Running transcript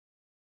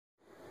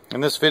In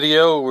this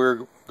video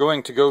we're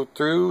going to go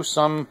through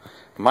some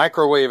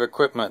microwave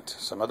equipment,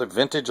 some other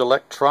vintage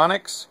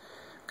electronics.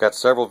 Got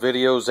several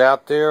videos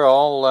out there.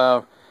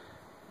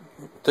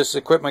 This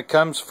equipment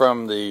comes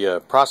from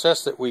the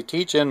process that we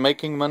teach in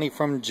Making Money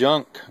from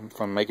Junk,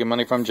 from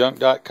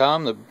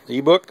makingmoneyfromjunk.com, the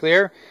ebook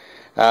there.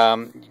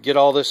 You get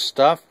all this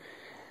stuff.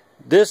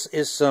 This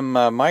is some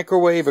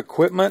microwave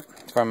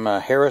equipment from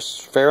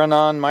Harris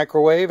Faranon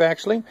microwave,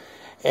 actually.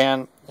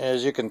 And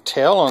as you can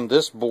tell on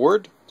this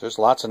board, there's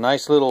lots of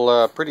nice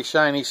little pretty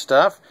shiny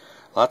stuff.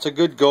 Lots of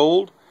good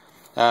gold,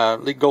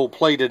 gold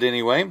plated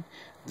anyway.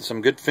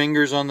 Some good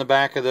fingers on the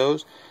back of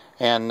those.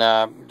 And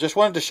just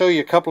wanted to show you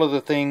a couple of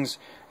the things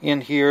in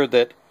here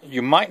that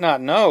you might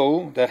not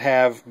know that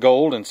have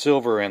gold and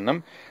silver in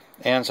them.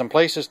 And some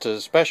places to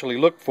especially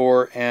look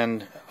for,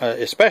 and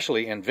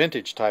especially in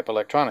vintage type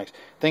electronics.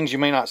 Things you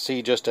may not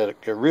see just at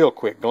a real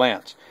quick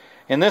glance.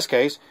 In this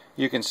case,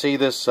 you can see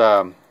this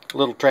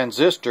little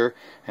transistor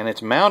and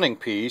its mounting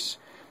piece.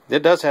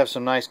 It does have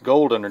some nice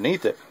gold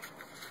underneath it.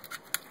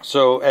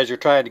 So as you're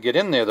trying to get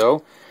in there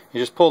though,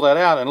 you just pull that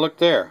out and look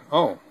there.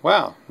 Oh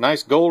wow,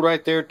 nice gold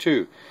right there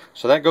too.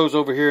 So that goes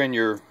over here in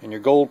your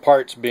gold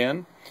parts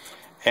bin.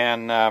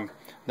 And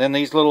then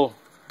these little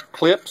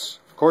clips,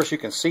 of course you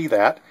can see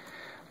that.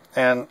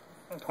 And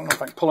I don't know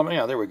if I can pull them.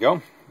 Yeah, there we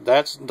go.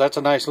 That's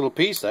a nice little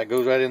piece that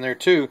goes right in there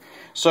too.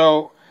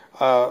 So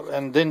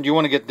and then you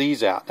want to get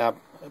these out. Now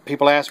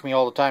people ask me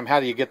all the time, how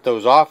do you get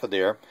those off of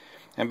there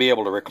and be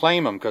able to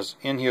reclaim them? Because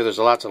in here there's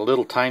lots of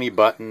little tiny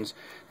buttons.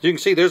 As you can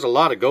see, there's a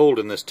lot of gold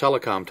in this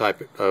Telecom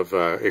type of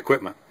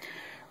equipment.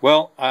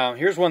 Well,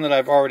 here's one that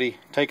I've already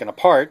taken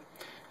apart,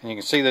 and you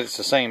can see that it's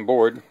the same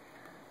board.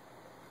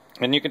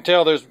 And you can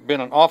tell there's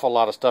been an awful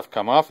lot of stuff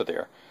come off of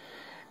there.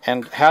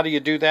 And how do you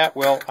do that?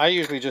 Well, I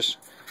usually just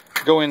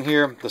go in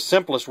here. The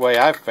simplest way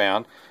I've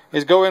found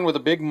is go in with a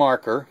big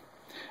marker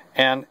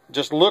and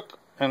just look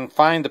and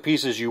find the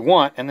pieces you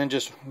want, and then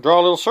just draw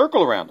a little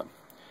circle around them.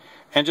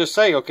 And just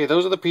say, okay,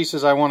 those are the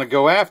pieces I want to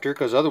go after,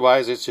 because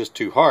otherwise it's just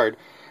too hard.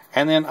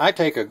 And then I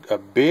take a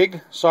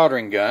big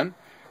soldering gun,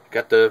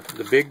 got the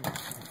big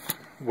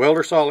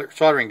welder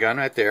soldering gun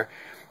right there,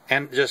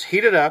 and just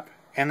heat it up,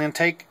 and then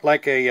take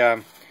like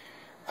a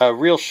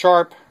real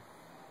sharp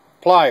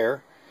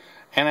plier,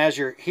 and as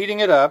you're heating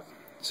it up,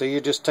 so you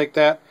just take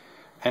that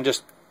and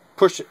just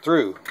push it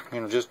through.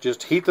 You know,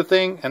 just heat the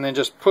thing and then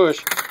just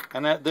push,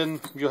 and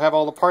then you'll have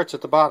all the parts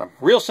at the bottom.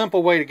 Real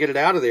simple way to get it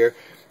out of there.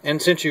 And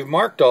since you've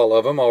marked all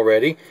of them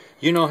already,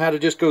 you know how to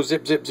just go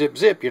zip, zip, zip,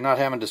 zip. You're not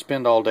having to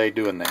spend all day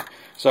doing that.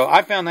 So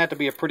I found that to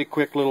be a pretty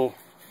quick little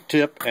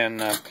tip,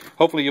 and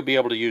hopefully you'll be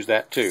able to use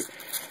that too.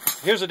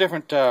 Here's a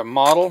different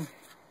model.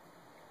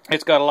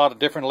 It's got a lot of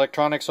different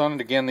electronics on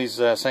it. Again, these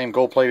same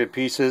gold-plated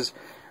pieces.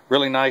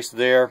 Really nice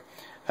there.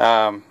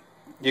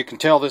 You can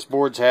tell this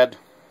board's had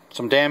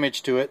some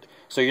damage to it,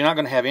 so you're not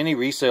going to have any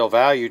resale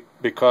value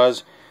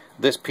because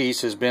this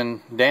piece has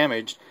been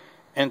damaged.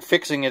 And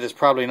fixing it is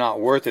probably not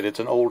worth it.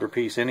 It's an older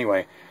piece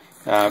anyway.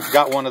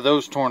 Got one of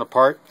those torn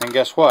apart, and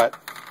guess what?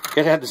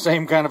 It had the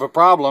same kind of a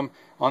problem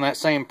on that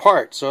same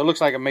part. So it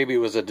looks like maybe it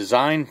was a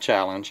design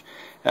challenge.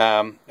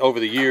 Over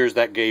the years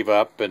that gave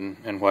up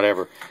and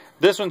whatever.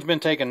 This one's been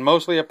taken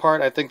mostly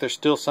apart. I think there's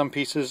still some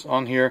pieces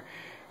on here.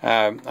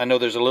 I know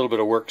there's a little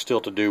bit of work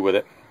still to do with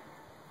it.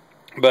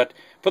 But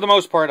for the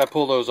most part, I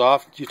pull those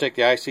off. You take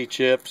the IC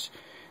chips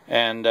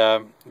and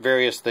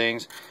various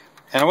things.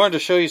 And I wanted to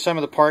show you some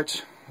of the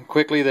parts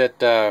quickly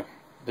that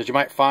you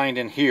might find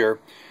in here,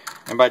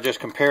 and by just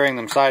comparing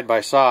them side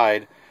by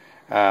side,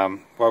 I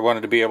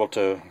wanted to be able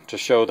to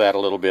show that a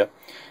little bit.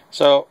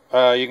 So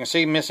you can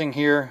see missing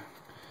here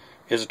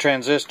is a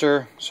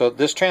transistor. So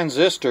this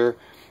transistor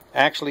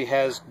actually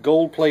has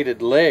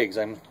gold-plated legs.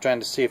 I'm trying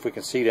to see if we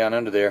can see down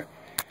under there.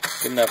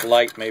 Get enough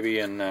light maybe,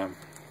 and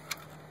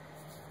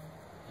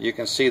you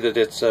can see that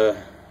it's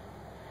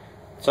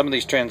some of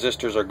these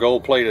transistors are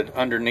gold-plated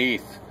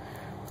underneath.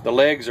 The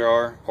legs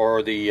are,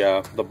 or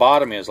the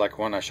bottom is, like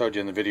one I showed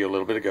you in the video a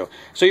little bit ago.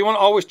 So you want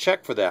to always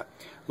check for that.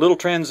 Little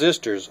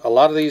transistors, a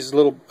lot of these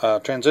little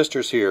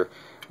transistors here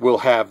will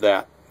have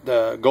that,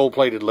 the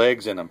gold-plated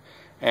legs in them.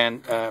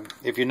 And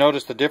if you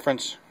notice the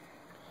difference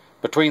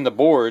between the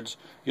boards,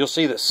 you'll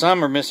see that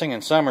some are missing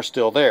and some are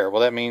still there.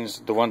 Well, that means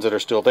the ones that are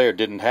still there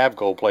didn't have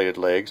gold-plated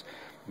legs,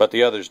 but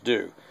the others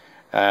do.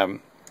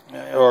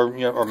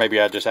 Or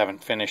maybe I just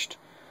haven't finished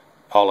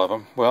all of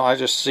them. Well, I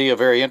just see a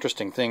very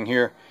interesting thing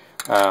here.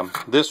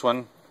 This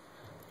one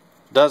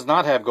does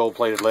not have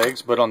gold-plated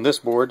legs, but on this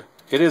board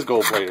it is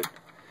gold-plated.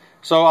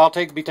 So I'll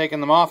be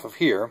taking them off of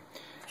here,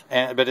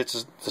 but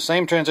it's the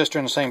same transistor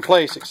in the same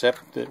place,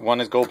 except that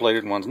one is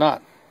gold-plated and one's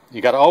not. You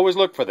got to always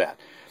look for that.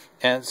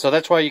 And so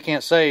that's why you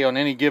can't say on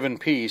any given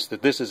piece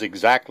that this is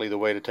exactly the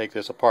way to take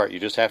this apart. You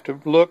just have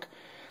to look,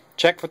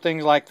 check for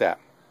things like that.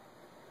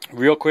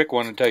 Real quick, I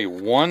want to tell you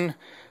one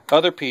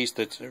other piece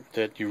that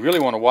you really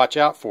want to watch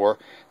out for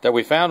that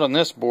we found on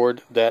this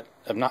board that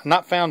have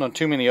not found on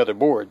too many other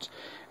boards,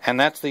 and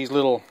that's these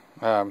little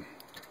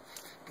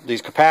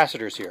these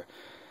capacitors here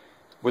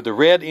with the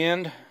red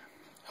end,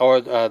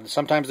 or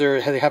sometimes they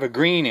have a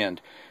green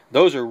end.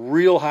 those are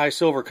real high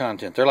silver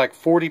content. They're like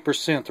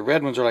 40%. The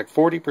red ones are like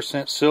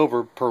 40%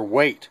 silver per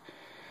weight.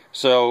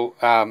 So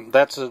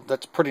that's a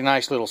pretty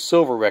nice little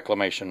silver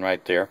reclamation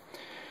right there.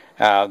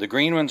 The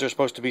green ones are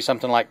supposed to be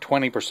something like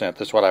 20%.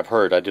 That's what I've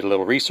heard. I did a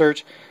little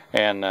research,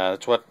 and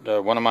that's what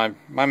one of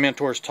my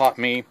mentors taught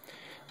me,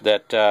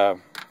 that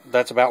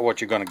that's about what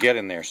you're going to get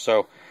in there.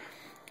 So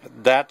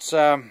that's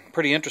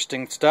pretty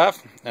interesting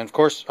stuff. And of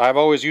course, I've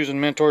always used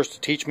mentors to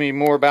teach me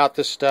more about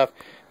this stuff.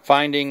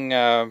 Finding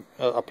a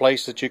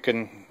place that you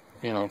can,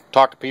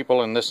 talk to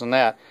people and this and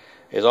that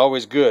is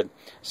always good.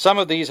 Some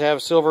of these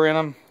have silver in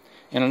them.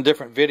 In a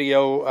different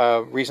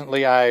video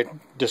recently, I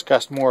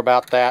discussed more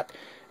about that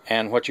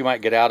and what you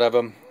might get out of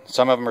them.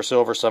 Some of them are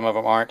silver, some of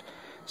them aren't.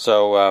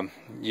 So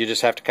you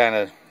just have to kind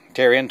of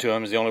tear into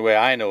them, is the only way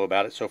I know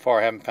about it. So far,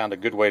 I haven't found a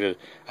good way to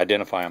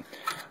identify them.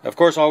 Of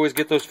course, always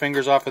get those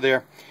fingers off of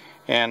there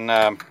and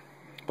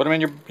put them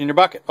in your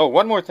bucket. Oh,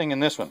 one more thing in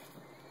this one.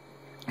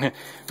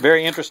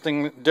 Very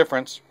interesting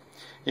difference.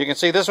 You can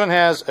see this one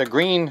has a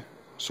green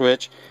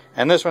switch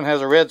and this one has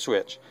a red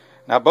switch.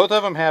 Now both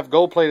of them have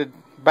gold-plated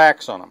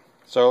backs on them.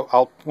 So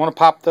I'll want to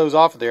pop those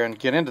off of there and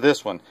get into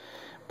this one.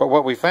 But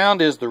what we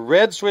found is the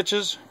red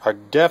switches are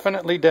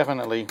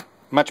definitely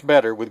much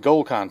better with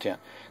gold content.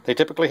 They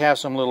typically have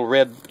some little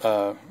red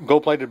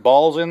gold-plated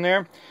balls in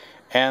there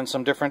and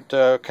some different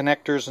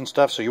connectors and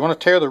stuff. So you want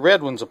to tear the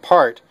red ones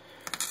apart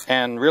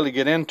and really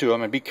get into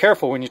them. And be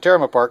careful when you tear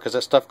them apart, because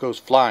that stuff goes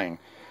flying.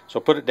 So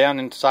put it down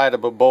inside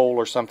of a bowl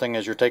or something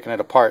as you're taking it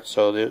apart,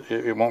 so that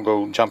it won't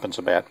go jumping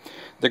so bad.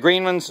 The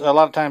green ones, a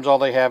lot of times all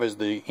they have is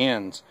the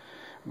ends.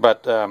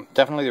 But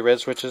definitely the red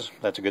switches,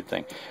 that's a good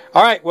thing.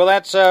 Alright, well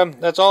that's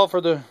all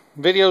for the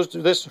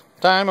videos this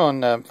time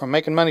on from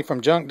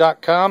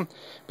makingmoneyfromjunk.com.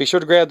 Be sure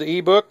to grab the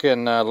ebook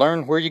and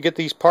learn where you get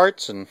these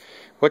parts and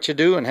what you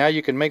do and how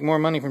you can make more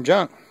money from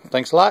junk.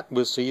 Thanks a lot.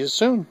 We'll see you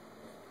soon.